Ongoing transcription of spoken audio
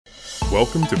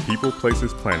Welcome to People,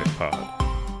 Places, Planet Pod,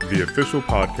 the official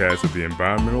podcast of the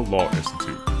Environmental Law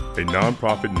Institute, a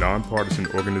nonprofit, nonpartisan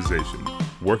organization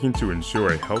working to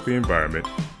ensure a healthy environment,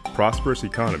 prosperous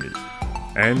economies,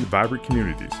 and vibrant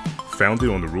communities founded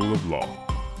on the rule of law.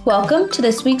 Welcome to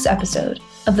this week's episode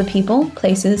of the People,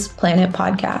 Places, Planet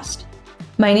podcast.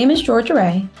 My name is Georgia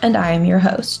Ray, and I am your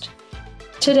host.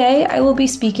 Today, I will be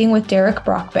speaking with Derek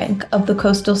Brockbank of the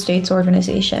Coastal States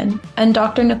Organization and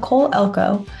Dr. Nicole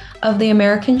Elko of the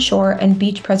American Shore and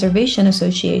Beach Preservation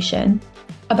Association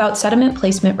about sediment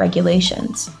placement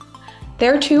regulations.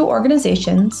 Their two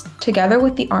organizations, together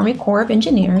with the Army Corps of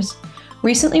Engineers,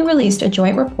 recently released a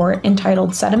joint report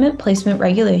entitled Sediment Placement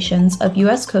Regulations of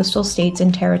U.S. Coastal States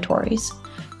and Territories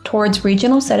towards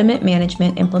Regional Sediment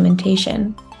Management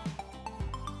Implementation.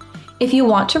 If you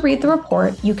want to read the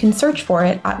report, you can search for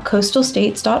it at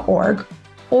coastalstates.org,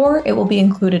 or it will be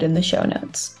included in the show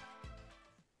notes.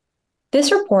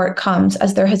 This report comes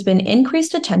as there has been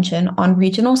increased attention on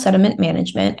regional sediment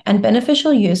management and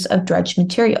beneficial use of dredged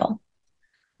material.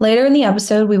 Later in the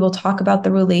episode, we will talk about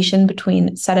the relation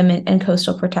between sediment and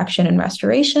coastal protection and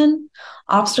restoration,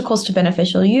 obstacles to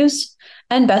beneficial use,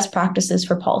 and best practices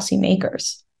for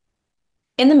policymakers.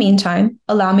 In the meantime,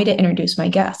 allow me to introduce my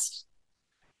guest.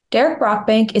 Derek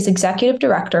Brockbank is Executive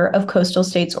Director of Coastal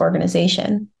States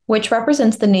Organization, which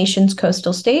represents the nation's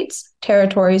coastal states,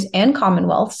 territories, and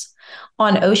commonwealths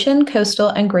on ocean, coastal,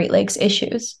 and Great Lakes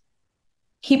issues.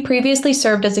 He previously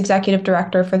served as Executive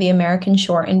Director for the American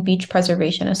Shore and Beach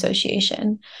Preservation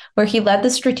Association, where he led the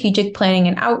strategic planning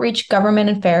and outreach, government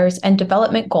affairs, and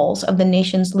development goals of the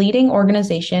nation's leading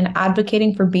organization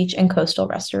advocating for beach and coastal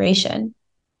restoration.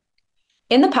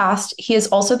 In the past, he has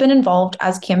also been involved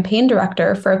as campaign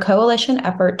director for a coalition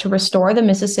effort to restore the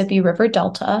Mississippi River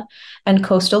Delta and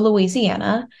coastal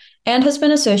Louisiana, and has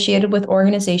been associated with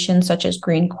organizations such as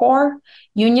Green Corps,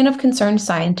 Union of Concerned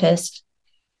Scientists,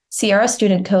 Sierra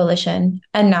Student Coalition,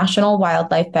 and National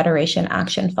Wildlife Federation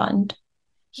Action Fund.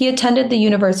 He attended the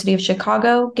University of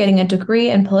Chicago, getting a degree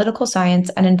in political science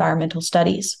and environmental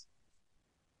studies.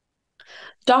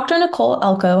 Dr. Nicole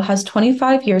Elko has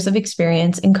 25 years of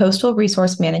experience in coastal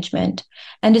resource management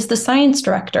and is the science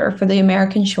director for the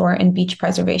American Shore and Beach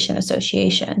Preservation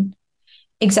Association,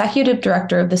 executive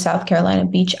director of the South Carolina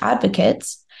Beach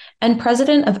Advocates, and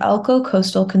president of Elko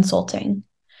Coastal Consulting.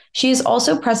 She is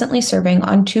also presently serving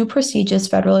on two prestigious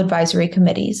federal advisory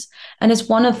committees and is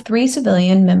one of three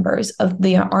civilian members of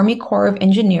the Army Corps of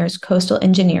Engineers Coastal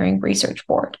Engineering Research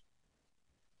Board.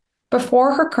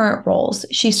 Before her current roles,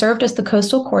 she served as the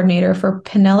coastal coordinator for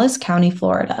Pinellas County,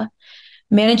 Florida,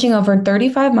 managing over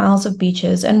 35 miles of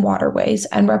beaches and waterways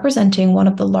and representing one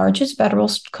of the largest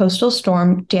federal coastal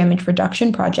storm damage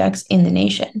reduction projects in the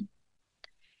nation.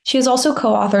 She has also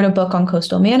co-authored a book on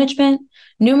coastal management,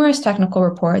 numerous technical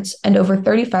reports, and over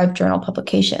 35 journal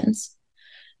publications.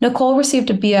 Nicole received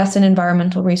a BS in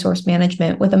Environmental Resource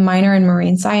Management with a minor in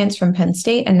Marine Science from Penn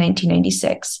State in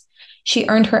 1996. She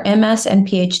earned her MS and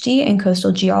PhD in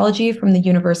coastal geology from the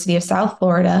University of South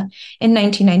Florida in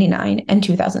 1999 and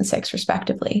 2006,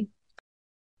 respectively.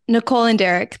 Nicole and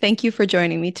Derek, thank you for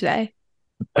joining me today.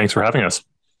 Thanks for having us.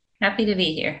 Happy to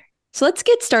be here. So let's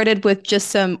get started with just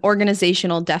some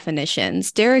organizational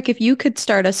definitions. Derek, if you could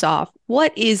start us off,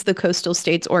 what is the Coastal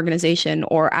States Organization,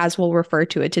 or as we'll refer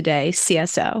to it today,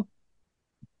 CSO?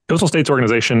 Coastal States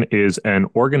Organization is an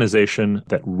organization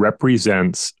that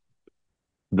represents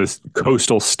the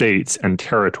coastal states and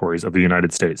territories of the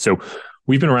United States. So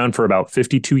we've been around for about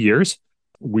 52 years.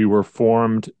 We were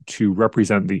formed to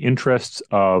represent the interests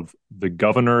of the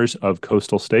governors of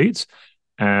coastal states,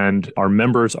 and our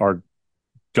members are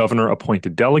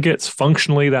governor-appointed delegates.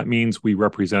 Functionally, that means we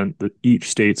represent each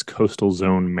state's coastal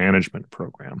zone management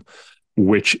program,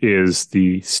 which is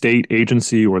the state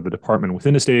agency or the department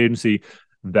within a state agency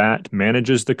that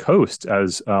manages the coast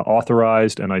as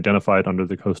authorized and identified under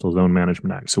the Coastal Zone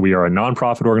Management Act. So we are a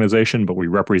nonprofit organization, but we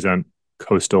represent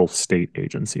coastal state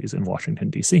agencies in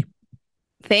Washington, D.C.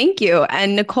 Thank you.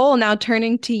 And Nicole, now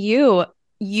turning to you.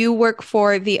 You work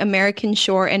for the American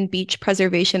Shore and Beach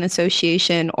Preservation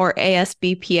Association, or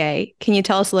ASBPA. Can you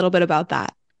tell us a little bit about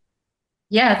that?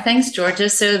 Yeah, thanks, Georgia.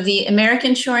 So the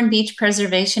American Shore and Beach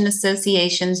Preservation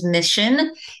Association's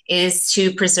mission is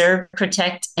to preserve,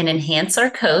 protect, and enhance our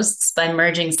coasts by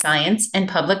merging science and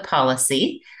public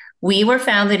policy. We were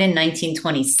founded in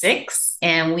 1926,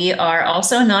 and we are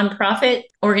also a nonprofit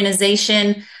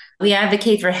organization. We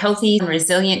advocate for healthy and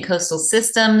resilient coastal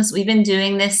systems. We've been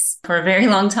doing this for a very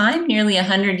long time, nearly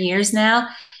 100 years now.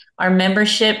 Our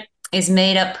membership is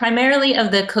made up primarily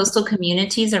of the coastal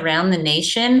communities around the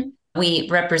nation. We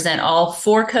represent all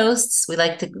four coasts. We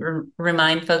like to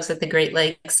remind folks that the Great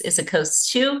Lakes is a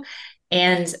coast too.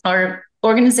 And our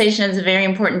organization has a very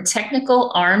important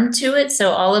technical arm to it.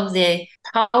 So all of the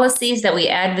policies that we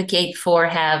advocate for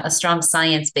have a strong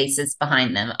science basis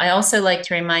behind them. I also like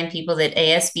to remind people that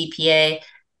ASBPA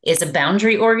is a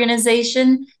boundary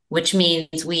organization, which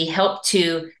means we help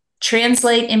to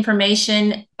translate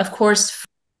information, of course,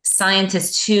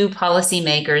 scientists to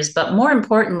policymakers, but more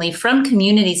importantly, from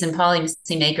communities and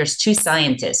policymakers to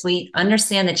scientists. We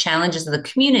understand the challenges of the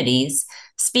communities,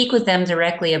 speak with them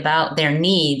directly about their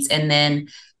needs, and then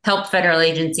help federal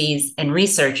agencies and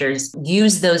researchers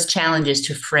use those challenges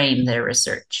to frame their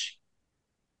research.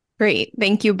 Great.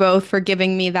 Thank you both for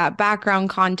giving me that background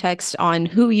context on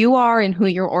who you are and who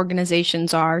your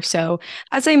organizations are. So,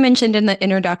 as I mentioned in the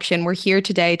introduction, we're here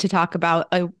today to talk about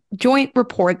a joint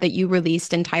report that you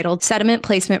released entitled Sediment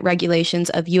Placement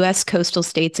Regulations of U.S. Coastal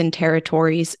States and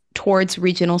Territories Towards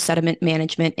Regional Sediment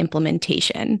Management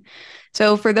Implementation.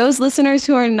 So for those listeners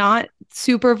who are not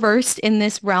super versed in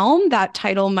this realm, that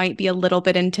title might be a little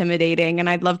bit intimidating, and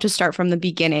I'd love to start from the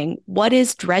beginning. What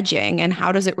is dredging and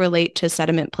how does it relate to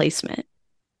sediment placement?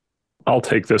 I'll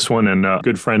take this one. And a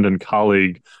good friend and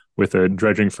colleague with a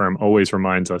dredging firm always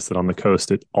reminds us that on the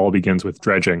coast, it all begins with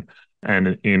dredging.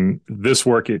 And in this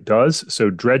work, it does. So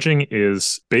dredging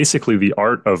is basically the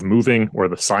art of moving, or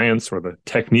the science or the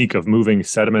technique of moving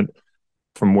sediment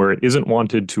from where it isn't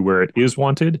wanted to where it is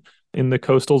wanted in the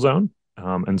coastal zone.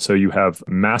 And so you have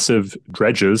massive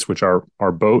dredges, which are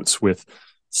boats with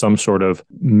some sort of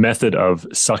method of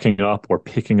sucking up or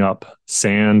picking up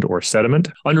sand or sediment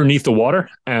underneath the water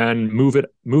and move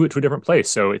it to a different place.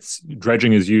 So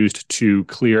dredging is used to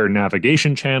clear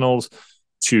navigation channels,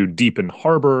 to deepen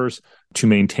harbors, to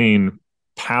maintain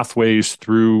pathways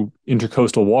through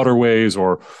intercoastal waterways,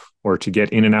 or to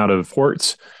get in and out of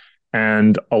ports.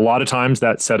 And a lot of times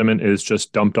that sediment is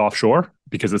just dumped offshore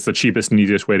because it's the cheapest and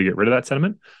easiest way to get rid of that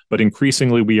sediment. But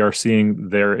increasingly, we are seeing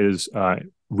there is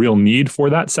real need for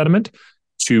that sediment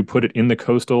to put it in the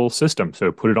coastal system.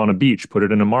 So put it on a beach, put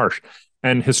it in a marsh.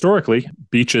 And historically,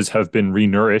 beaches have been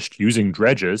renourished using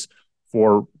dredges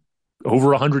for over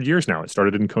 100 years now. It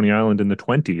started in Coney Island in the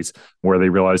 1920s, where they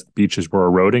realized beaches were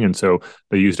eroding. And so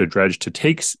they used a dredge to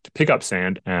pick up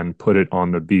sand and put it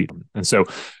on the beach. And so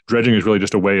dredging is really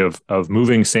just a way of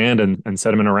moving sand and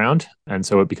sediment around. And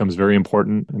so it becomes very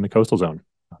important in the coastal zone.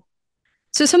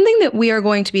 So something that we are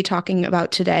going to be talking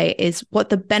about today is what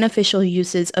the beneficial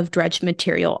uses of dredged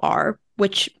material are,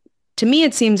 which to me,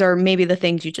 it seems are maybe the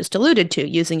things you just alluded to,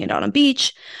 using it on a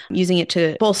beach, using it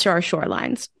to bolster our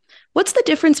shorelines. What's the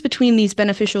difference between these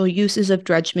beneficial uses of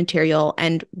dredged material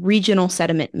and regional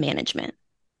sediment management?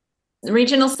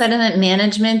 Regional sediment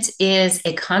management is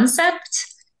a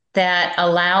concept that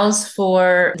allows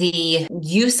for the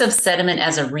use of sediment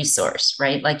as a resource,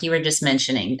 right? Like you were just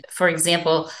mentioning. For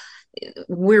example,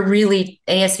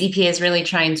 ASBPA is really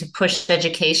trying to push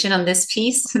education on this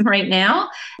piece right now.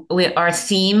 Our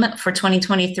theme for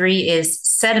 2023 is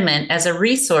sediment as a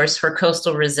resource for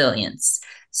coastal resilience.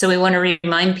 So we want to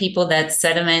remind people that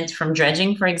sediment from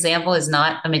dredging, for example, is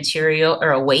not a material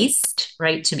or a waste,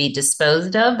 right, to be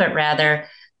disposed of, but rather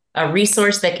a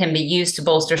resource that can be used to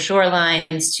bolster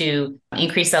shorelines, to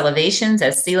increase elevations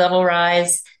as sea level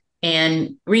rise.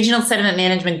 And regional sediment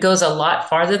management goes a lot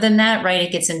farther than that, right?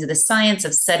 It gets into the science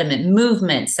of sediment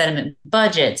movement, sediment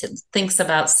budgets. It thinks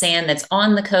about sand that's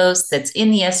on the coast, that's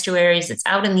in the estuaries, that's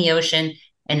out in the ocean,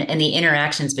 and the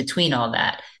interactions between all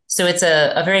that. So it's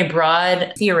a very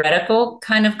broad theoretical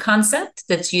kind of concept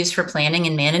that's used for planning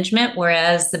and management,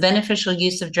 whereas the beneficial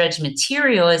use of dredged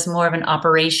material is more of an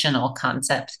operational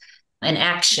concept, an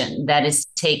action that is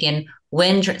taken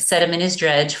when sediment is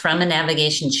dredged from a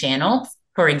navigation channel,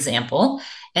 for example,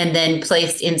 and then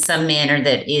placed in some manner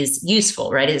that is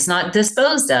useful, right? It's not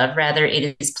disposed of, rather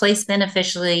it is placed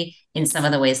beneficially in some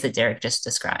of the ways that Derek just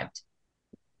described.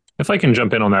 If I can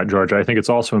jump in on that, Georgia, I think it's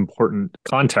also important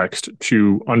context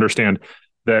to understand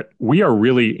that we are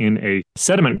really in a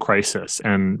sediment crisis,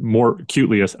 and more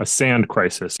acutely a sand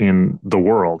crisis in the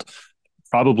world,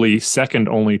 probably second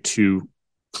only to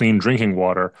clean drinking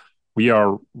water. We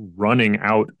are running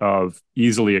out of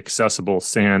easily accessible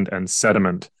sand and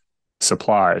sediment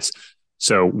supplies.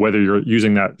 So whether you're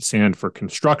using that sand for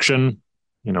construction,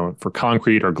 for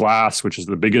concrete or glass, which is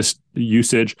the biggest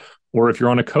usage, or if you're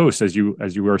on a coast, as you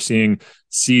are seeing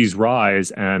seas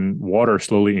rise and water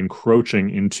slowly encroaching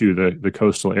into the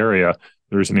coastal area,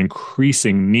 there's an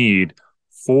increasing need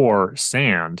for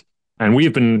sand. And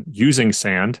we've been using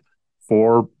sand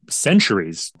for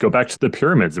centuries. Go back to the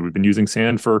pyramids, that we've been using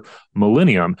sand for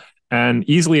millennium. and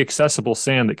easily accessible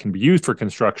sand that can be used for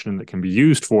construction, that can be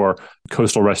used for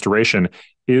coastal restoration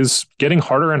is getting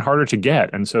harder and harder to get.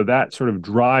 And so that sort of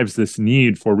drives this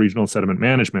need for regional sediment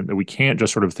management, that we can't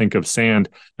just sort of think of sand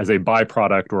as a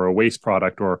byproduct or a waste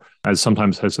product, or as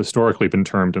sometimes has historically been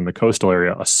termed in the coastal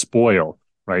area, a spoil,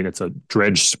 right? It's a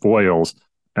dredged spoils.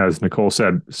 As Nicole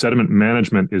said, sediment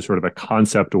management is sort of a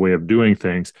concept, a way of doing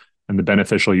things. And the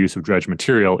beneficial use of dredged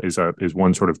material is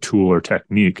one sort of tool or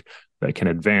technique that can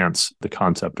advance the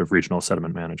concept of regional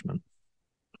sediment management.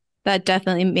 That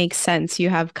definitely makes sense. You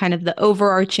have kind of the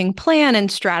overarching plan and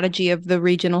strategy of the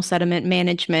regional sediment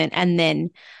management, and then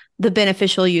the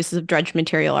beneficial uses of dredged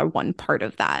material are one part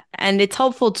of that. And it's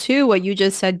helpful too, what you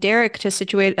just said, Derek, to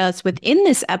situate us within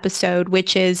this episode,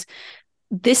 which is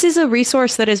this is a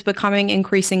resource that is becoming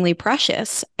increasingly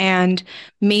precious, and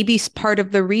maybe part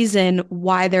of the reason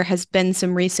why there has been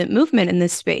some recent movement in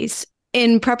this space.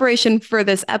 In preparation for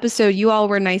this episode, you all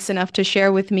were nice enough to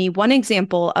share with me one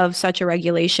example of such a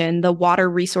regulation, the Water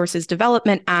Resources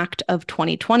Development Act of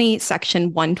 2020,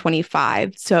 Section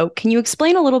 125. So can you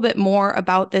explain a little bit more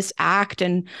about this act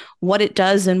and what it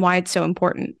does and why it's so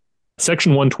important?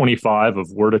 Section 125 of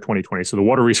WRDA 2020, so the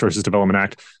Water Resources Development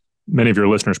Act, many of your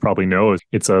listeners probably know,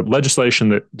 it's a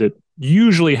legislation that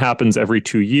usually happens every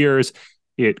 2 years.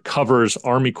 It covers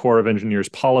Army Corps of Engineers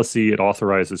policy. It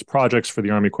authorizes projects for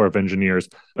the Army Corps of Engineers.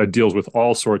 It deals with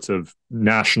all sorts of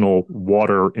national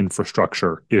water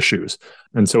infrastructure issues.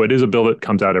 And so it is a bill that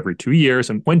comes out every 2 years.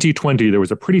 In 2020, there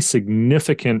was a pretty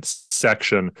significant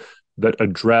section that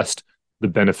addressed the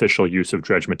beneficial use of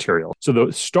dredged material. So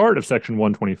the start of Section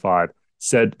 125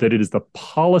 said that it is the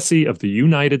policy of the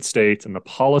United States and the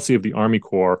policy of the Army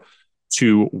Corps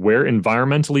to, where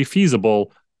environmentally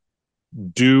feasible,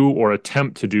 do or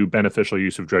attempt to do beneficial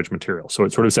use of dredged material. So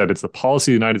it sort of said it's the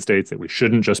policy of the United States that we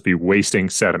shouldn't just be wasting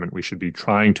sediment. We should be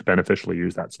trying to beneficially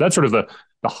use that. So that's sort of the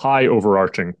high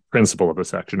overarching principle of the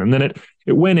section. And then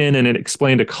it went in and it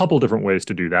explained a couple different ways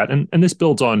to do that. And this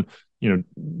builds on,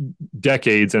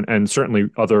 decades and certainly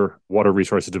other water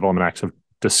resources development acts have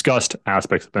discussed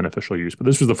aspects of beneficial use. But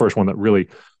this was the first one that really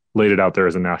laid it out there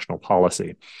as a national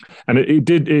policy. And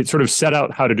it sort of set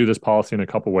out how to do this policy in a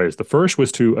couple ways. The first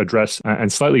was to address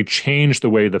and slightly change the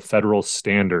way the federal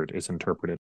standard is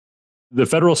interpreted. The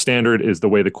federal standard is the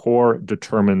way the Corps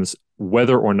determines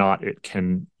whether or not it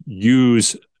can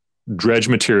use dredged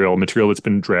material that's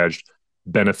been dredged,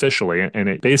 beneficially. And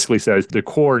it basically says the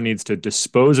Corps needs to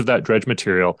dispose of that dredged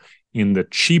material in the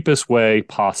cheapest way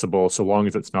possible, so long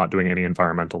as it's not doing any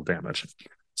environmental damage.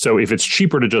 So if it's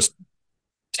cheaper to just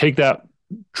take that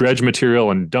dredged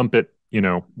material and dump it,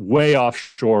 way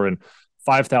offshore in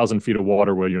 5,000 feet of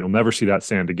water where you'll never see that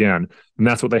sand again, and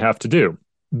that's what they have to do.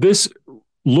 This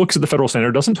looks at the federal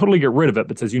standard, doesn't totally get rid of it,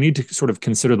 but says you need to sort of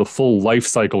consider the full life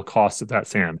cycle costs of that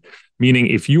sand. Meaning,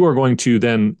 if you are going to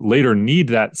then later need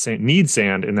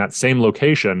sand in that same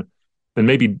location, then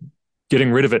maybe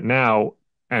getting rid of it now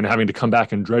and having to come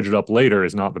back and dredge it up later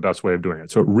is not the best way of doing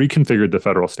it. So it reconfigured the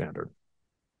federal standard.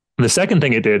 And the second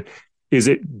thing it did is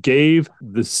it gave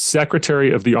the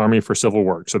Secretary of the Army for Civil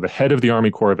Works, so the head of the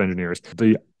Army Corps of Engineers,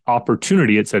 the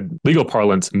opportunity, it said legal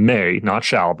parlance may, not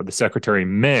shall, but the Secretary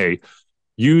may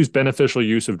use beneficial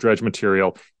use of dredged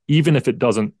material, even if it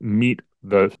doesn't meet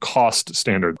the cost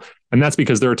standard. And that's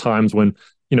because there are times when,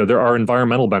 there are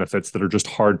environmental benefits that are just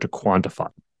hard to quantify.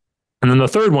 And then the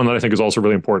third one that I think is also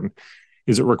really important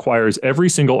is it requires every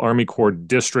single Army Corps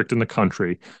district in the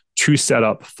country to set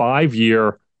up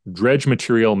 5-year dredged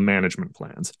material management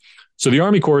plans. So the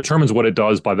Army Corps determines what it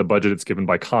does by the budget it's given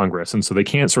by Congress. And so they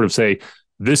can't sort of say,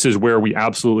 this is where we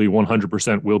absolutely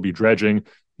 100% will be dredging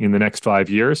in the next 5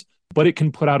 years. But it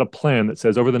can put out a plan that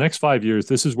says over the next 5 years,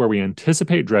 this is where we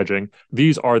anticipate dredging.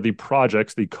 These are the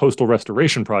projects, the coastal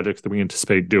restoration projects that we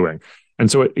anticipate doing. And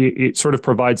so it sort of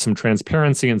provides some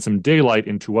transparency and some daylight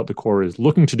into what the Corps is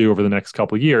looking to do over the next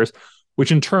couple of years,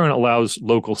 which in turn allows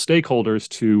local stakeholders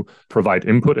to provide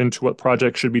input into what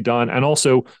projects should be done and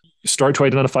also start to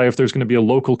identify if there's going to be a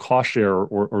local cost share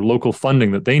or local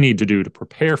funding that they need to do to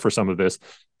prepare for some of this.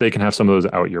 They can have some of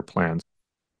those out-year plans.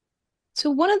 So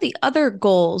one of the other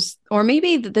goals, or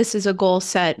maybe this is a goal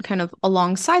set kind of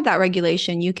alongside that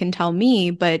regulation, you can tell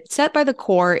me, but set by the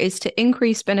Corps is to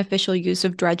increase beneficial use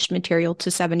of dredged material to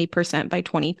 70% by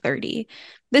 2030.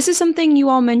 This is something you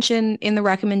all mention in the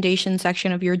recommendation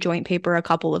section of your joint paper a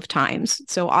couple of times.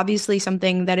 So obviously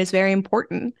something that is very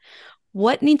important.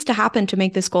 What needs to happen to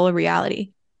make this goal a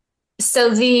reality?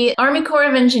 So the Army Corps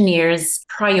of Engineers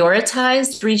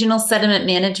prioritized regional sediment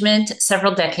management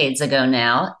several decades ago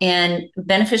now, and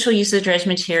beneficial use of dredged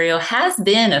material has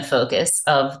been a focus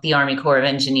of the Army Corps of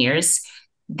Engineers.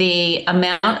 The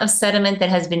amount of sediment that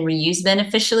has been reused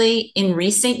beneficially in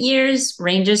recent years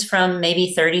ranges from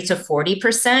maybe 30 to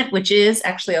 40%, which is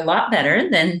actually a lot better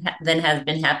than has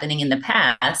been happening in the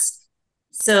past.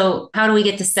 So how do we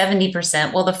get to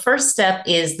 70%? Well, the first step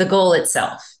is the goal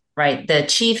itself, right? The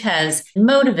chief has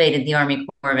motivated the Army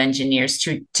Corps of Engineers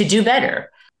to do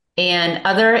better. And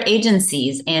other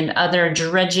agencies and other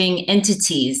dredging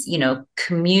entities,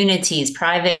 communities,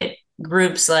 private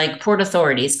groups like port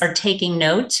authorities are taking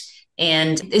note,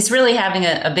 and it's really having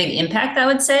a big impact, I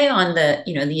would say, on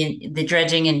the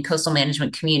dredging and coastal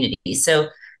management community. So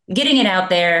getting it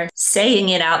out there, saying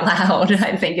it out loud,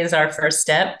 I think is our first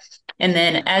step. And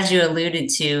then, as you alluded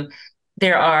to,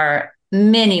 there are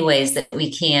many ways that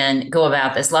we can go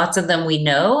about this. Lots of them we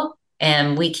know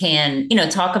and we can,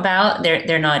 talk about.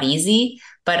 They're not easy,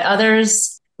 but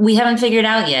others we haven't figured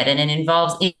out yet, and it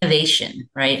involves innovation,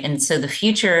 right? And so the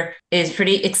future is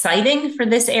pretty exciting for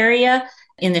this area.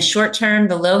 In the short term,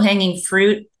 the low-hanging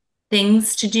fruit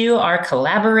things to do are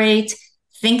collaborate,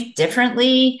 think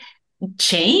differently,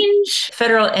 change.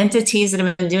 Federal entities that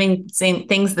have been doing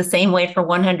things the same way for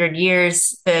 100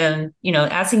 years,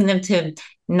 asking them to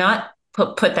not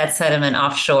put that sediment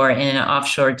offshore in an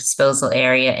offshore disposal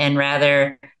area, and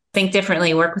rather think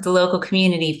differently, work with the local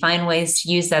community, find ways to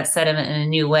use that sediment in a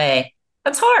new way.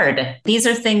 That's hard. These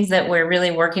are things that we're really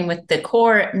working with the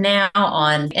Corps now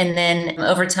on. And then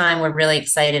over time, we're really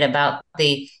excited about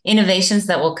the innovations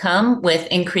that will come with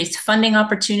increased funding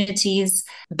opportunities,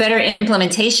 better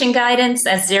implementation guidance,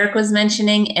 as Derek was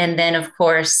mentioning, and then, of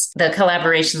course, the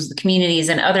collaborations with communities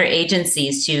and other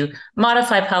agencies to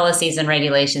modify policies and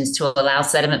regulations to allow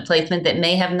sediment placement that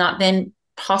may have not been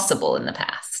possible in the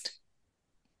past.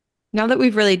 Now that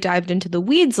we've really dived into the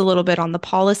weeds a little bit on the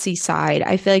policy side,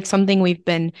 I feel like something we've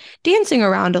been dancing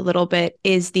around a little bit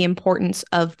is the importance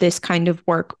of this kind of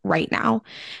work right now.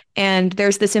 And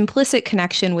there's this implicit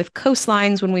connection with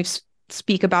coastlines when we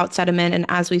speak about sediment and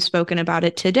as we've spoken about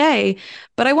it today,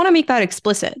 but I want to make that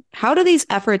explicit. How do these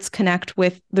efforts connect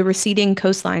with the receding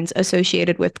coastlines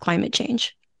associated with climate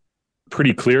change?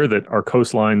 Pretty clear that our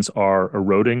coastlines are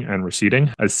eroding and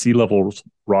receding as sea levels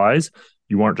rise.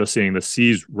 You aren't just seeing the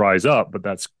seas rise up, but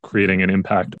that's creating an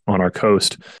impact on our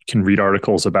coast. You can read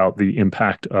articles about the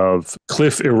impact of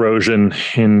cliff erosion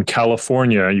in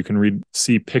California. You can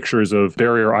see pictures of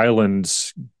barrier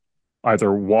islands either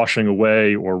washing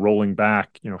away or rolling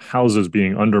back, houses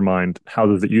being undermined,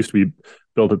 houses that used to be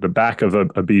built at the back of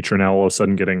a beach are now all of a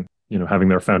sudden getting, having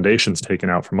their foundations taken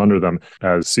out from under them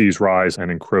as seas rise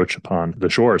and encroach upon the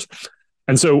shores.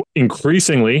 And so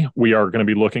increasingly, we are going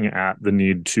to be looking at the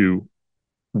need to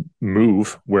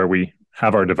move where we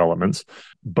have our developments,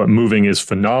 but moving is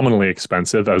phenomenally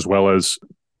expensive as well as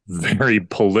very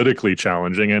politically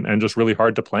challenging and just really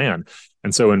hard to plan.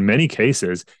 And so in many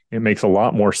cases, it makes a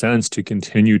lot more sense to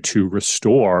continue to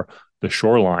restore the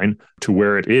shoreline to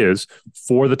where it is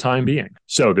for the time being.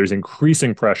 So there's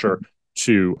increasing pressure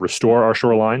to restore our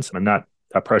shorelines, and that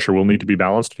pressure will need to be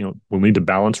balanced. We'll need to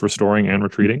balance restoring and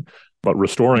retreating, but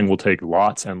restoring will take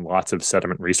lots and lots of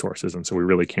sediment resources, and so we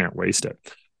really can't waste it.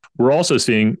 We're also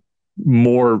seeing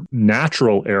more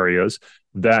natural areas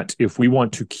that if we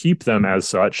want to keep them as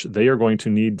such, they are going to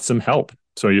need some help.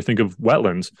 So you think of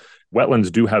wetlands.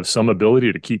 Wetlands do have some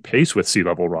ability to keep pace with sea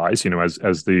level rise.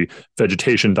 As the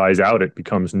vegetation dies out, it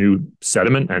becomes new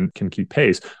sediment and can keep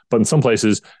pace. But in some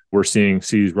places, we're seeing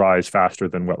seas rise faster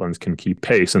than wetlands can keep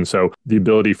pace. And so the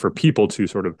ability for people to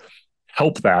sort of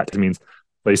help that means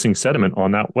placing sediment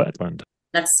on that wetland.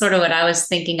 That's sort of what I was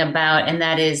thinking about. And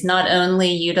that is not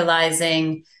only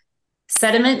utilizing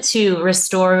sediment to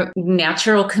restore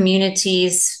natural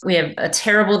communities. We have a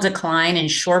terrible decline in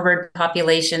shorebird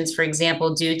populations, for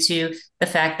example, due to the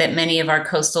fact that many of our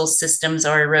coastal systems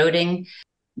are eroding,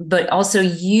 but also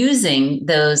using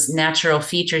those natural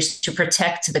features to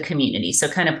protect the community. So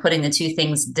kind of putting the two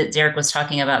things that Derek was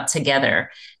talking about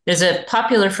together. There's a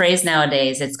popular phrase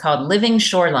nowadays. It's called living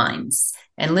shorelines.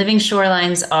 And living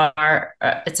shorelines are,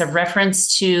 it's a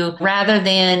reference to, rather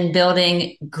than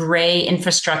building gray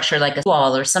infrastructure like a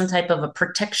wall or some type of a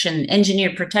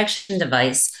engineered protection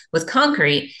device with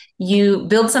concrete, you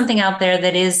build something out there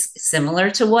that is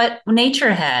similar to what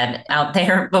nature had out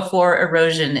there before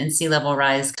erosion and sea level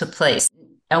rise took place.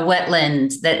 A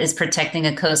wetland that is protecting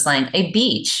a coastline, a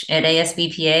beach. At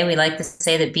ASBPA, we like to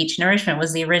say that beach nourishment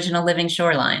was the original living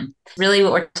shoreline. Really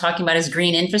what we're talking about is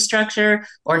green infrastructure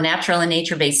or natural and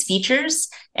nature-based features,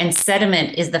 and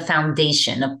sediment is the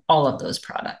foundation of all of those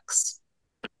products.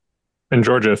 And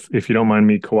Georgia, if you don't mind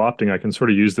me co-opting, I can sort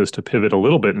of use this to pivot a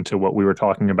little bit into what we were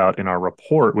talking about in our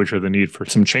report, which are the need for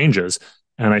some changes.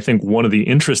 And I think one of the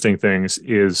interesting things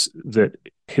is that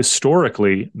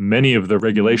historically, many of the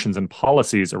regulations and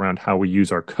policies around how we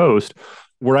use our coast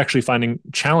we're actually finding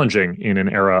challenging in an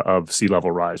era of sea level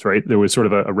rise, right? There was sort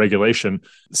of a regulation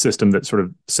system that sort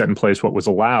of set in place what was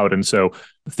allowed. And so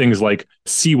things like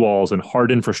seawalls and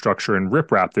hard infrastructure and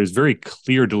riprap, there's very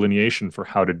clear delineation for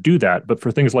how to do that. But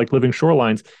for things like living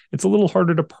shorelines, it's a little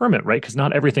harder to permit, right? Because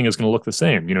not everything is going to look the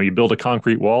same. You know, you build a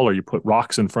concrete wall or you put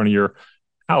rocks in front of your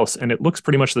house and it looks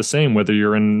pretty much the same whether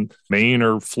you're in Maine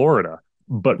or Florida.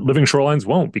 But living shorelines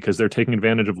won't because they're taking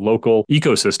advantage of local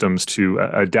ecosystems to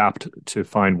adapt to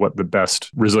find what the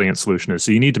best resilient solution is.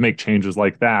 So you need to make changes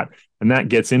like that. And that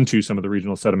gets into some of the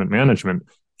regional sediment management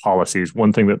policies.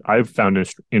 One thing that I've found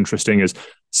interesting is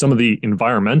some of the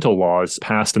environmental laws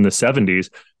passed in the 70s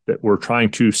that were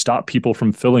trying to stop people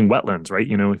from filling wetlands, right?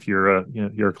 You know, if you're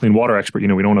a clean water expert, you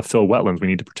know, we don't want to fill wetlands. We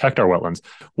need to protect our wetlands.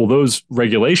 Well, those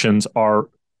regulations are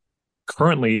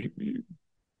currently,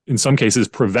 in some cases,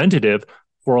 preventative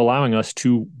for allowing us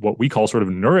to what we call sort of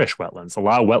nourish wetlands,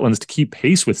 allow wetlands to keep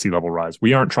pace with sea level rise.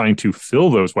 We aren't trying to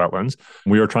fill those wetlands.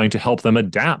 We are trying to help them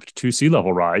adapt to sea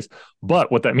level rise.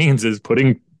 But what that means is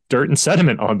putting dirt and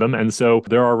sediment on them. And so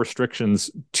there are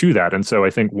restrictions to that. And so I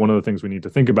think one of the things we need to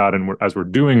think about, and as we're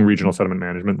doing regional sediment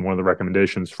management, and one of the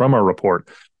recommendations from our report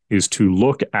is to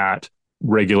look at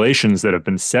regulations that have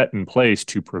been set in place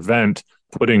to prevent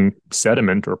putting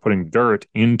sediment or putting dirt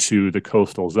into the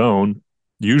coastal zone,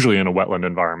 usually in a wetland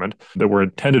environment, that were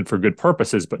intended for good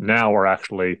purposes, but now are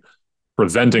actually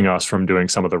preventing us from doing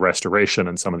some of the restoration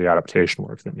and some of the adaptation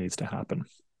work that needs to happen.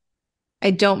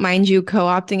 I don't mind you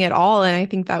co-opting at all. And I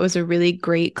think that was a really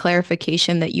great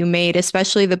clarification that you made,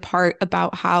 especially the part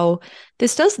about how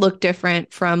this does look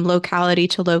different from locality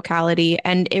to locality.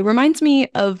 And it reminds me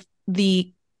of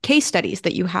the case studies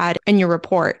that you had in your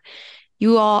report.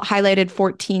 You all highlighted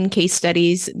 14 case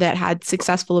studies that had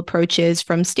successful approaches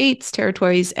from states,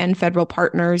 territories, and federal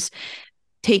partners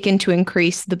taken to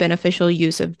increase the beneficial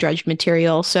use of dredged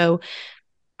material. So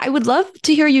I would love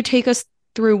to hear you take us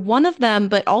through one of them,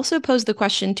 but also pose the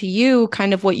question to you,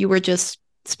 kind of what you were just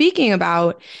speaking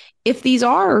about. If these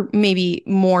are maybe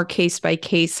more case by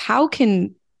case, how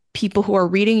can people who are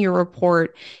reading your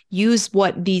report use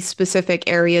what these specific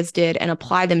areas did and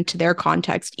apply them to their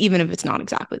context, even if it's not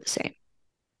exactly the same?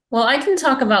 Well, I can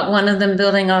talk about one of them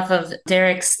building off of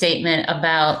Derek's statement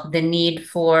about the need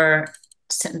for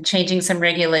changing some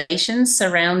regulations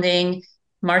surrounding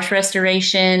marsh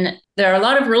restoration. There are a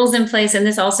lot of rules in place, and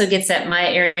this also gets at my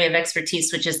area of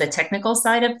expertise, which is the technical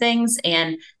side of things.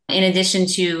 And in addition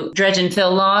to dredge and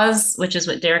fill laws, which is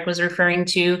what Derek was referring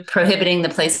to, prohibiting the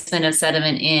placement of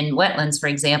sediment in wetlands, for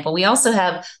example, we also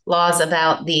have laws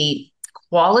about the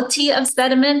quality of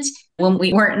sediment. When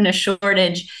we weren't in a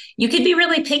shortage, you could be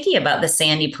really picky about the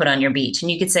sand you put on your beach.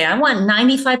 And you could say, I want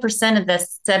 95% of the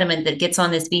sediment that gets on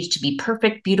this beach to be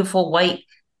perfect, beautiful, white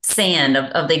sand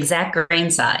of the exact grain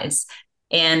size.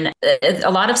 And a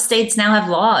lot of states now have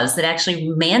laws that actually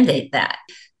mandate that.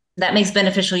 That makes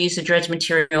beneficial use of dredged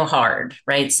material hard,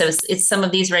 right? So it's some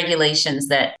of these regulations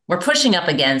that we're pushing up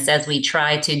against as we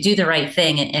try to do the right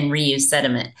thing and reuse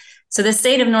sediment. So the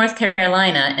state of North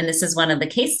Carolina, and this is one of the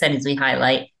case studies we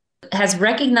highlight, has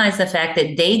recognized the fact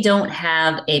that they don't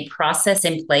have a process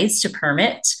in place to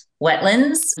permit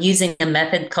wetlands using a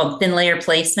method called thin layer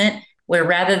placement, where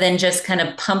rather than just kind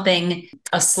of pumping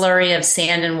a slurry of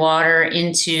sand and water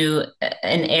into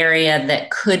an area that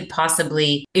could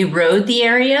possibly erode the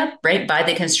area, right, by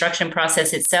the construction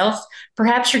process itself,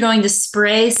 perhaps you're going to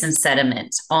spray some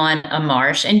sediment on a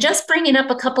marsh and just bring it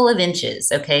up a couple of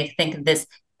inches, okay? Think of this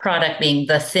product being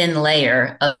the thin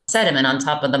layer of sediment on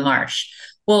top of the marsh.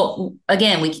 Well,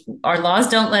 again, our laws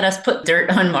don't let us put dirt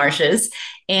on marshes,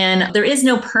 and there is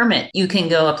no permit you can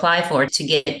go apply for to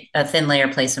get a thin layer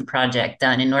placement project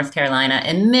done in North Carolina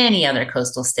and many other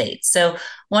coastal states. So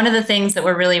one of the things that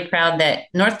we're really proud that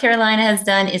North Carolina has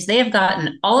done is they have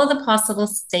gotten all of the possible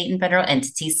state and federal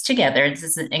entities together. This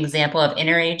is an example of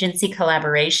interagency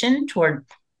collaboration toward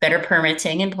better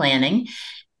permitting and planning.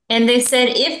 And they said,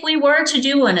 if we were to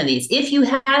do one of these, if you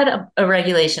had a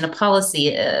regulation, a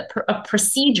policy, a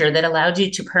procedure that allowed you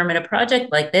to permit a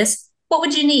project like this, what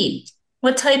would you need?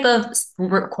 What type of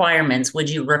requirements would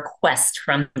you request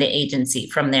from the agency,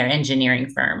 from their engineering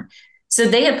firm? So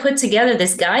they have put together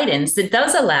this guidance that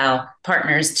does allow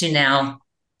partners to now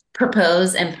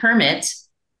propose and permit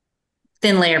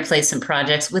thin layer placement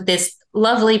projects with this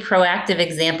lovely proactive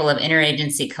example of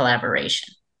interagency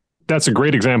collaboration. That's a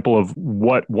great example of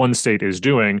what one state is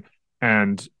doing.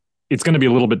 And it's going to be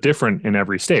a little bit different in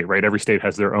every state, right? Every state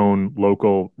has their own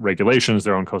local regulations,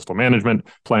 their own coastal management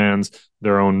plans,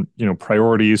 their own,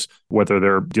 priorities, whether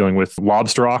they're dealing with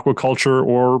lobster aquaculture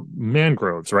or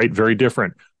mangroves, right? Very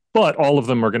different. But all of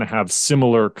them are going to have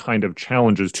similar kind of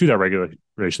challenges to that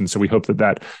regulation. So we hope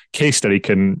that case study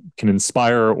can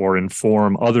inspire or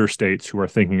inform other states who are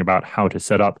thinking about how to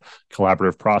set up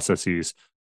collaborative processes.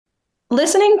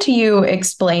 Listening to you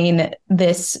explain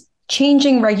this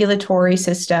changing regulatory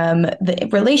system, the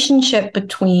relationship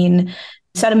between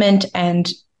sediment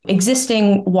and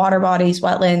existing water bodies,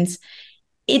 wetlands,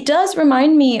 it does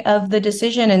remind me of the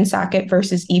decision in Sackett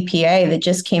versus EPA that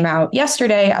just came out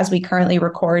yesterday as we currently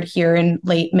record here in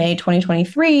late May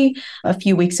 2023, a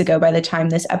few weeks ago by the time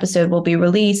this episode will be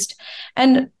released.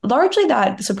 And largely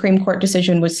that Supreme Court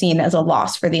decision was seen as a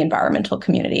loss for the environmental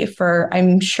community.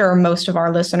 I'm sure most of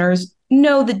our listeners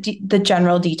know the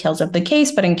general details of the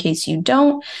case, but in case you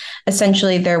don't,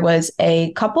 essentially there was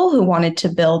a couple who wanted to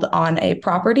build on a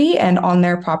property, and on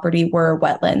their property were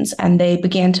wetlands, and they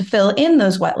began to fill in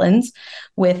those wetlands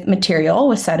with material,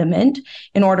 with sediment,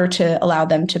 in order to allow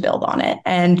them to build on it.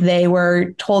 And they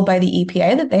were told by the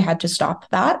EPA that they had to stop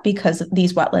that because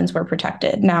these wetlands were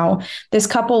protected. Now, this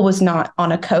couple was not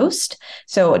on a coast,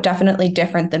 so definitely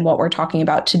different than what we're talking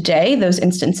about today, those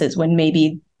instances when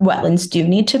maybe wetlands do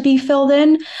need to be filled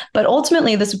in. But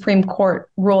ultimately, the Supreme Court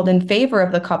ruled in favor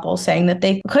of the couple, saying that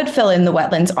they could fill in the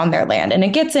wetlands on their land. And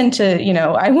it gets into,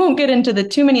 I won't get into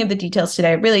too many of the details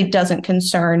today. It really doesn't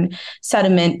concern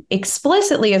sediment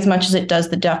explicitly as much as it does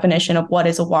the definition of what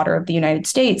is a water of the United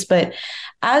States. But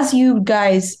as you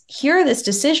guys hear this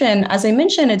decision, as I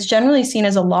mentioned, it's generally seen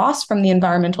as a loss from the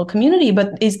environmental community.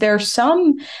 But is there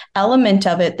some element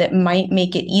of it that might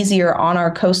make it easier on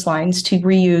our coastlines to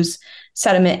reuse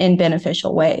sediment in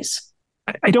beneficial ways?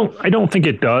 I don't think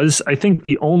it does. I think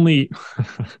the only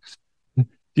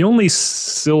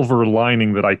silver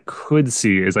lining that I could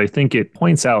see is I think it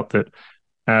points out that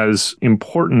as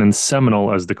important and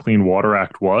seminal as the Clean Water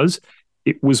Act was,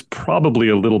 it was probably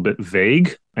a little bit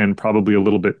vague and probably a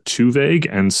little bit too vague.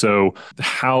 And so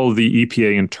how the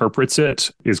EPA interprets it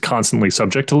is constantly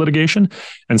subject to litigation.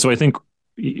 And so I think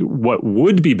what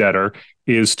would be better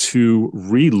is to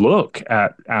relook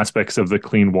at aspects of the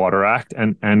Clean Water Act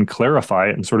and clarify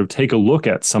it and sort of take a look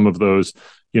at some of those,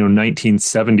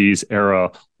 1970s era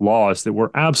laws that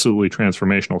were absolutely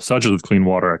transformational, such as the Clean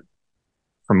Water Act.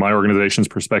 From my organization's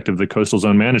perspective, the Coastal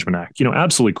Zone Management Act,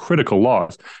 absolutely critical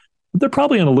laws. They're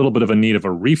probably in a little bit of a need of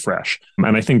a refresh.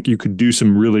 And I think you could do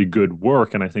some really good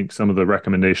work. And I think some of the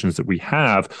recommendations that we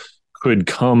have could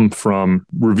come from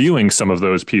reviewing some of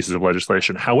those pieces of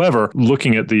legislation. However,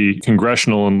 looking at the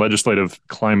congressional and legislative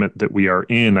climate that we are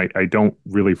in, I don't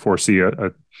really foresee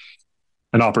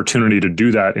an opportunity to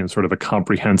do that in sort of a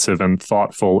comprehensive and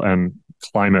thoughtful and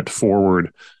climate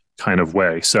forward kind of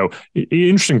way. So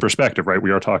interesting perspective, right? We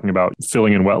are talking about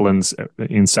filling in wetlands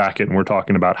in Sackett, and we're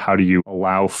talking about how do you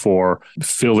allow for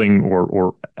filling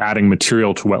or adding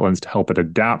material to wetlands to help it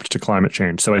adapt to climate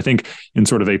change. So I think in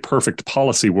sort of a perfect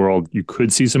policy world, you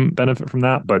could see some benefit from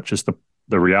that, but just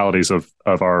the realities of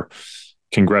our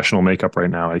congressional makeup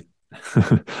right now,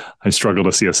 I struggle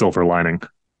to see a silver lining.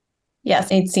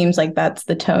 Yes, it seems like that's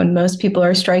the tone most people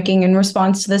are striking in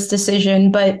response to this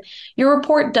decision, but your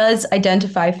report does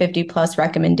identify 50 plus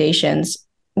recommendations.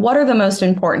 What are the most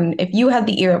important? If you had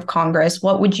the ear of Congress,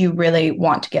 what would you really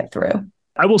want to get through?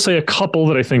 I will say a couple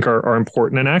that I think are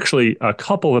important, and actually a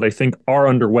couple that I think are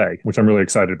underway, which I'm really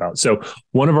excited about. So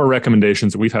one of our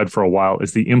recommendations that we've had for a while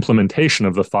is the implementation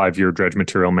of the 5-year dredge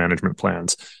material management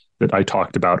plans that I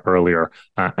talked about earlier.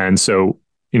 And so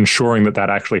ensuring that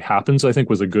actually happens, I think,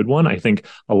 was a good one. I think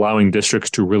allowing districts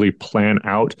to really plan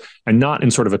out, and not in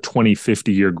sort of a 20,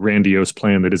 50-year grandiose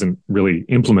plan that isn't really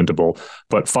implementable,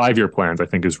 but 5-year plans, I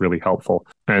think, is really helpful.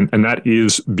 And that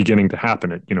is beginning to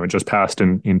happen. It just passed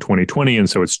in 2020, and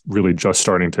so it's really just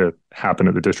starting to happen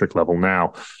at the district level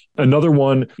now. Another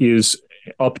one is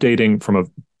updating from a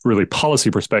really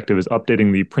policy perspective, is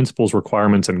updating the principles,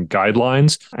 requirements, and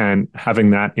guidelines and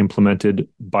having that implemented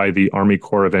by the Army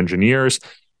Corps of Engineers.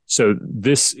 So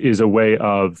this is a way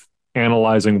of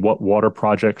analyzing what water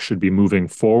projects should be moving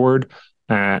forward.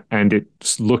 And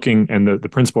it's looking, and the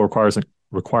principal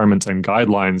requirements and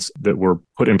guidelines that were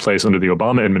put in place under the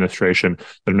Obama administration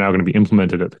that are now going to be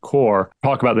implemented at the Corps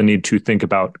talk about the need to think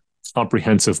about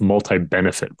comprehensive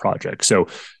multi-benefit projects. So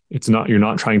you're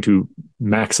not trying to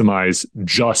maximize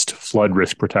just flood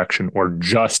risk protection or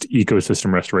just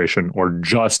ecosystem restoration or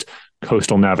just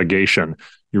coastal navigation.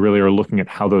 You really are looking at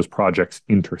how those projects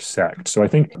intersect. So I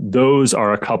think those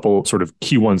are a couple sort of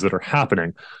key ones that are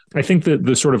happening. I think that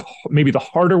the sort of maybe the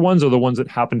harder ones are the ones that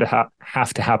happen to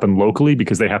have to happen locally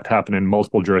because they have to happen in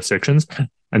multiple jurisdictions.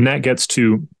 And that gets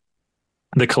to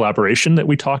the collaboration that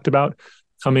we talked about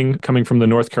coming from the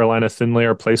North Carolina thin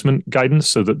layer placement guidance,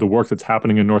 so that the work that's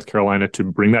happening in North Carolina to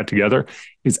bring that together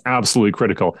is absolutely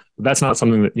critical. That's not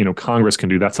something that Congress can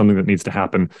do. That's something that needs to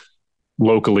happen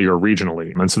locally or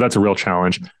regionally. And so that's a real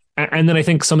challenge. And then I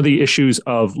think some of the issues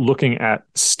of looking at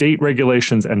state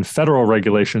regulations and federal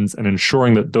regulations and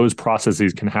ensuring that those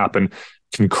processes can happen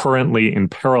concurrently in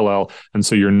parallel. And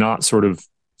so you're not sort of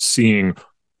seeing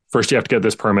first you have to get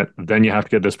this permit, then you have to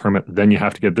get this permit, then you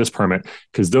have to get this permit,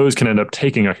 because those can end up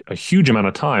taking a huge amount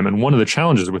of time. And one of the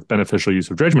challenges with beneficial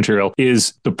use of dredge material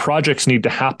is the projects need to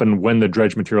happen when the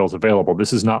dredge material is available.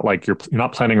 This is not like you're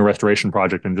not planning a restoration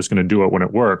project and just going to do it when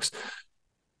it works.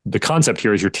 The concept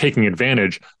here is you're taking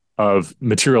advantage of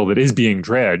material that is being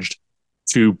dredged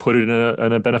to put it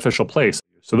in a beneficial place.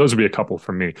 So those would be a couple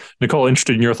from me. Nicole,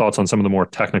 interested in your thoughts on some of the more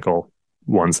technical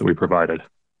ones that we provided.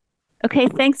 Okay,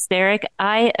 thanks, Derek.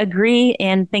 I agree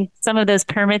and think some of those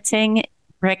permitting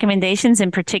recommendations in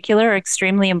particular are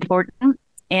extremely important.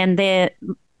 And the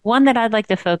one that I'd like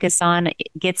to focus on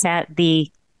gets at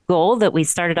the goal that we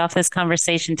started off this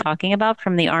conversation talking about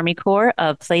from the Army Corps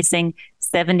of placing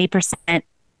 70%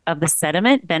 of the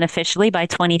sediment beneficially by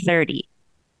 2030.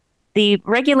 The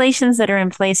regulations that are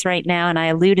in place right now, and I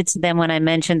alluded to them when I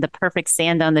mentioned the perfect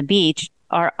sand on the beach,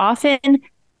 are often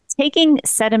taking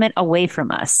sediment away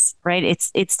from us, right?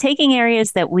 It's taking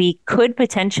areas that we could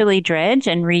potentially dredge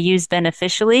and reuse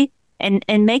beneficially and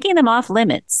making them off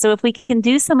limits. So if we can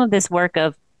do some of this work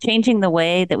of changing the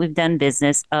way that we've done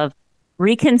business, of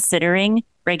reconsidering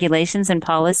regulations and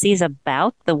policies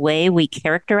about the way we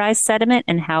characterize sediment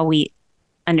and how we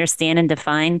understand and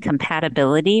define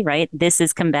compatibility, right? This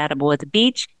is compatible with a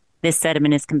beach. This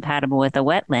sediment is compatible with a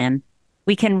wetland.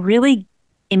 We can really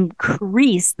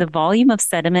increase the volume of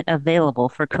sediment available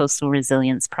for coastal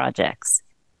resilience projects.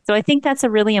 So I think that's a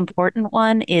really important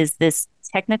one, is this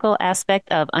technical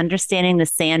aspect of understanding the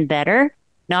sand better,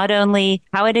 not only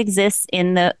how it exists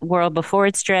in the world before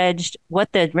it's dredged,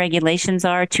 what the regulations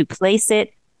are to place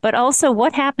it, but also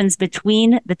what happens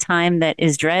between the time that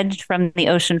is dredged from the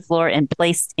ocean floor and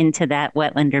placed into that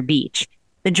wetland or beach.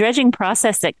 The dredging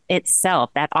process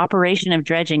itself, that operation of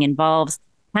dredging, involves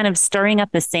kind of stirring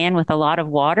up the sand with a lot of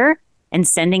water and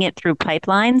sending it through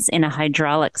pipelines in a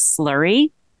hydraulic slurry.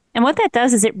 And what that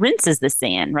does is it rinses the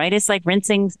sand, right? It's like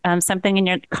rinsing something in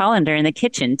your colander in the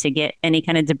kitchen to get any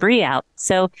kind of debris out.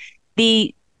 So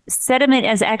the sediment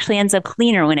actually ends up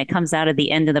cleaner when it comes out of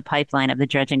the end of the pipeline of the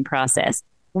dredging process.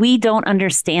 We don't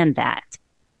understand that.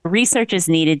 Research is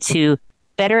needed to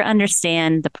better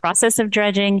understand the process of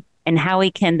dredging and how we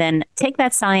can then take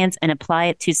that science and apply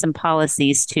it to some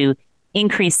policies to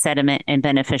increase sediment and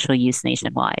beneficial use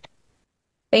nationwide.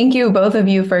 Thank you, both of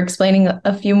you, for explaining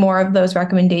a few more of those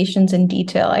recommendations in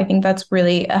detail. I think that's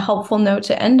really a helpful note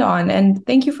to end on. And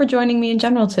thank you for joining me in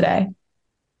general today.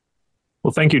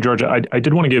 Well, thank you, Georgia. I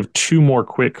did want to give two more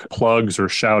quick plugs or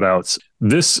shout outs.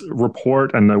 This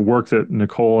report and the work that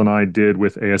Nicole and I did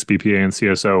with ASBPA and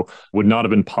CSO would not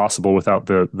have been possible without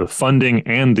the funding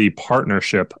and the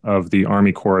partnership of the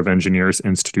Army Corps of Engineers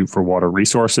Institute for Water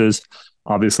Resources.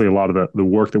 Obviously, a lot of the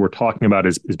work that we're talking about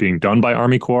is being done by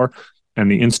Army Corps, and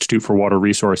the Institute for Water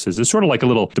Resources is sort of like a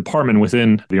little department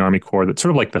within the Army Corps that's sort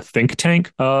of like the think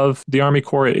tank of the Army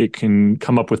Corps. It can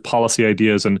come up with policy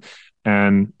ideas,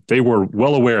 and they were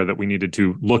well aware that we needed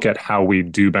to look at how we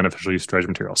do beneficial use dredge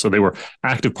material. So they were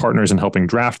active partners in helping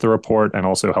draft the report and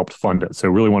also helped fund it. So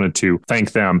really wanted to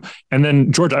thank them. And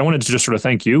then, George, I wanted to just sort of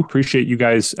thank you. Appreciate you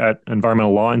guys at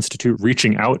Environmental Law Institute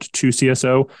reaching out to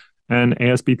CSO and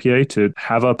ASBPA to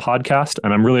have a podcast.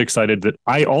 And I'm really excited that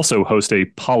I also host a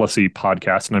policy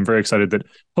podcast. And I'm very excited that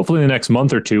hopefully in the next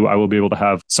month or two, I will be able to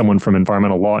have someone from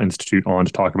Environmental Law Institute on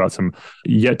to talk about some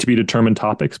yet to be determined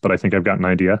topics, but I think I've got an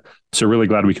idea. So really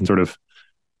glad we can sort of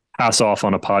pass off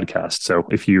on a podcast. So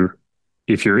if you're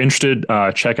interested,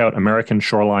 check out American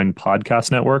Shoreline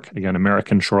Podcast Network. Again,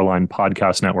 American Shoreline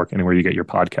Podcast Network, anywhere you get your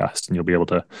podcast, and you'll be able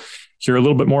to hear a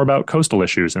little bit more about coastal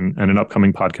issues and an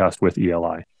upcoming podcast with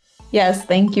ELI. Yes,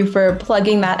 thank you for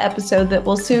plugging that episode that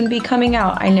will soon be coming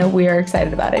out. I know we are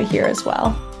excited about it here as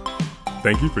well.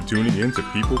 Thank you for tuning in to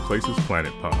People, Places,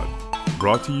 Planet Pod,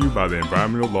 brought to you by the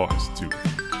Environmental Law Institute.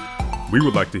 We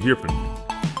would like to hear from you,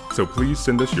 so please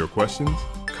send us your questions,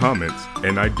 comments,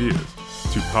 and ideas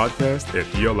to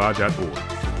podcast@eli.org.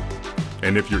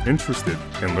 And if you're interested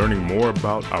in learning more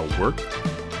about our work,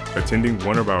 attending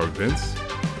one of our events,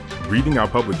 reading our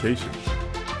publications,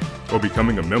 or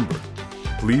becoming a member,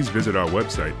 please visit our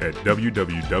website at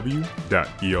www.eli.org.